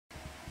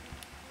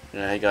You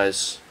know, hey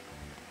guys,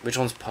 which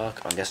one's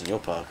Perkle? I'm guessing you're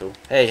Perkle.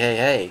 Hey, hey,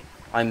 hey,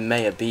 I'm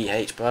Mayor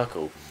B.H.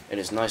 Perkle, and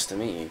it's nice to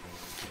meet you.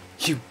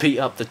 You beat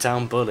up the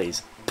town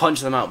bullies,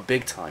 punched them out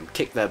big time,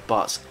 kicked their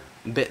butts,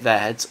 bit their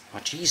heads,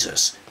 oh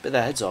Jesus, bit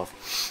their heads off,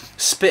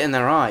 spit in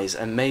their eyes,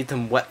 and made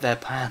them wet their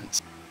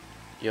pants.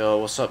 Yo,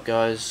 what's up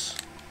guys?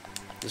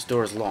 This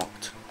door is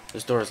locked.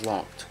 This door is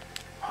locked.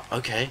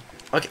 Okay.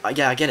 Okay,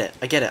 yeah, I get it.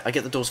 I get it. I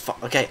get the door's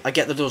okay, I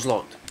get the door's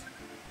locked.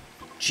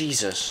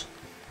 Jesus.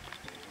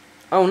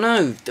 Oh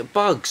no, the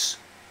bugs.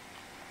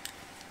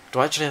 Do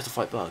I actually have to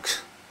fight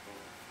bugs?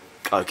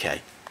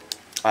 Okay.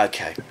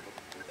 Okay.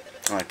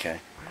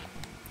 Okay.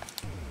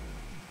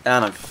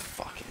 And I'm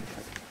fucking...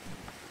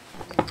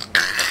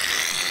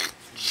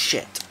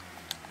 Shit.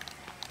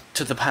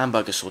 To the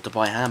hamburger store to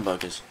buy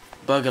hamburgers.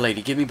 Burger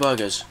lady, give me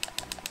burgers.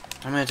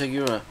 How may I take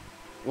you a...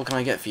 What can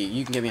I get for you?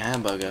 You can get me a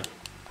hamburger.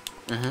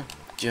 Do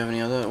you have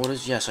any other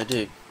orders? Yes, I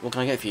do. What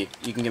can I get for you?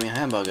 You can get me a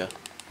hamburger.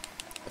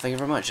 Thank you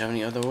very much. Do you have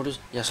any other orders?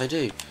 Yes, I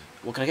do.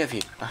 What can I get for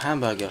you? A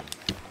hamburger.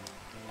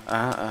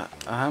 A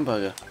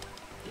hamburger.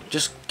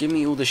 Just give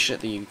me all the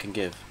shit that you can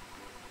give.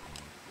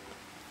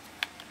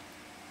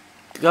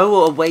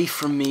 Go away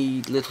from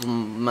me, little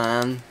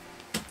man.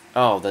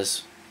 Oh,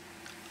 there's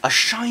a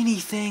shiny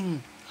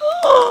thing.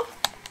 A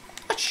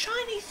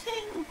shiny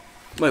thing.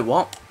 Wait,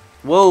 what?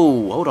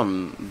 Whoa, hold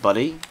on,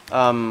 buddy.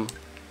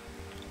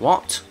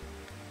 What?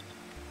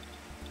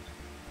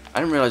 I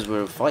didn't realize we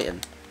were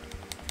fighting.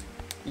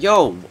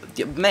 Yo,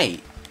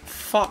 mate,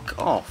 fuck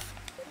off.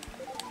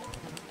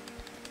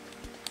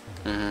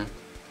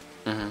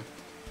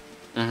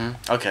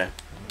 Okay.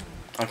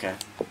 Okay.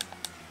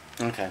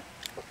 Okay.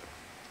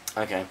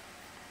 Okay.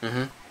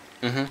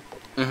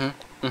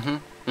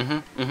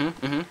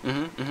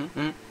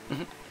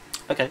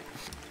 Okay.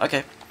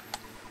 Okay.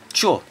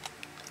 Sure.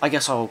 I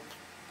guess I'll,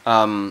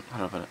 how do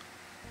I put it?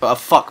 But I'll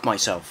fuck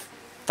myself.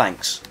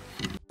 Thanks.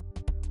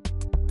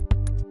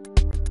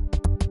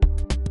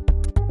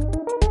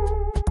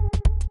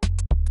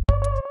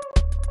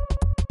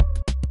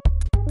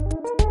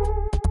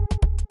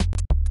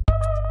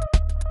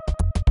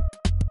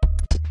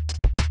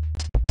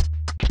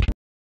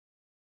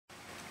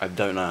 I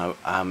don't know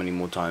how many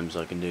more times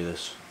I can do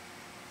this.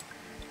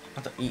 I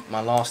have to eat my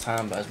last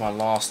hamburger. It's my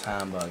last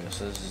hamburger,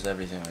 so this is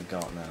everything I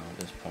got now at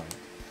this point.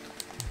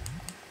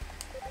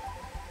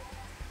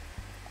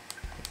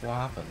 What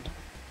happened?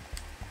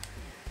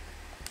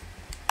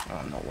 Oh,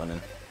 I'm not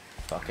winning.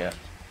 Fuck it.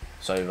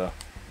 It's over.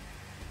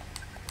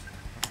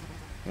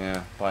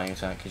 Yeah, biting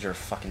attack because you're a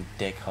fucking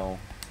dickhole.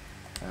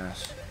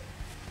 Ass.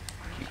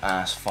 You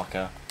ass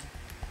fucker.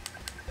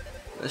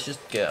 Let's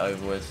just get it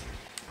over with.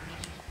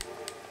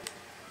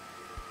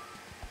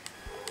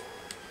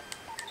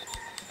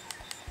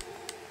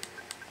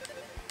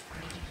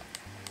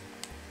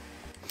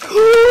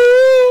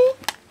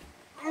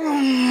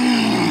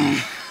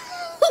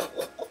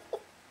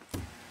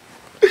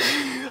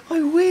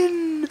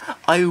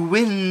 I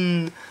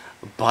win!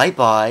 Bye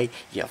bye,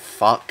 you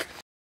fuck.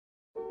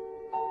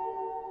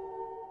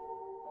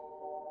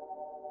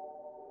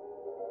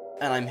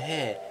 And I'm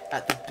here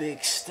at the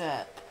big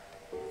step.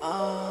 May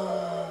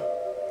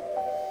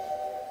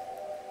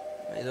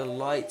the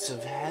lights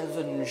of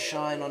heaven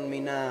shine on me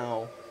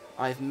now.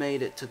 I've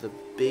made it to the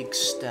big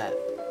step.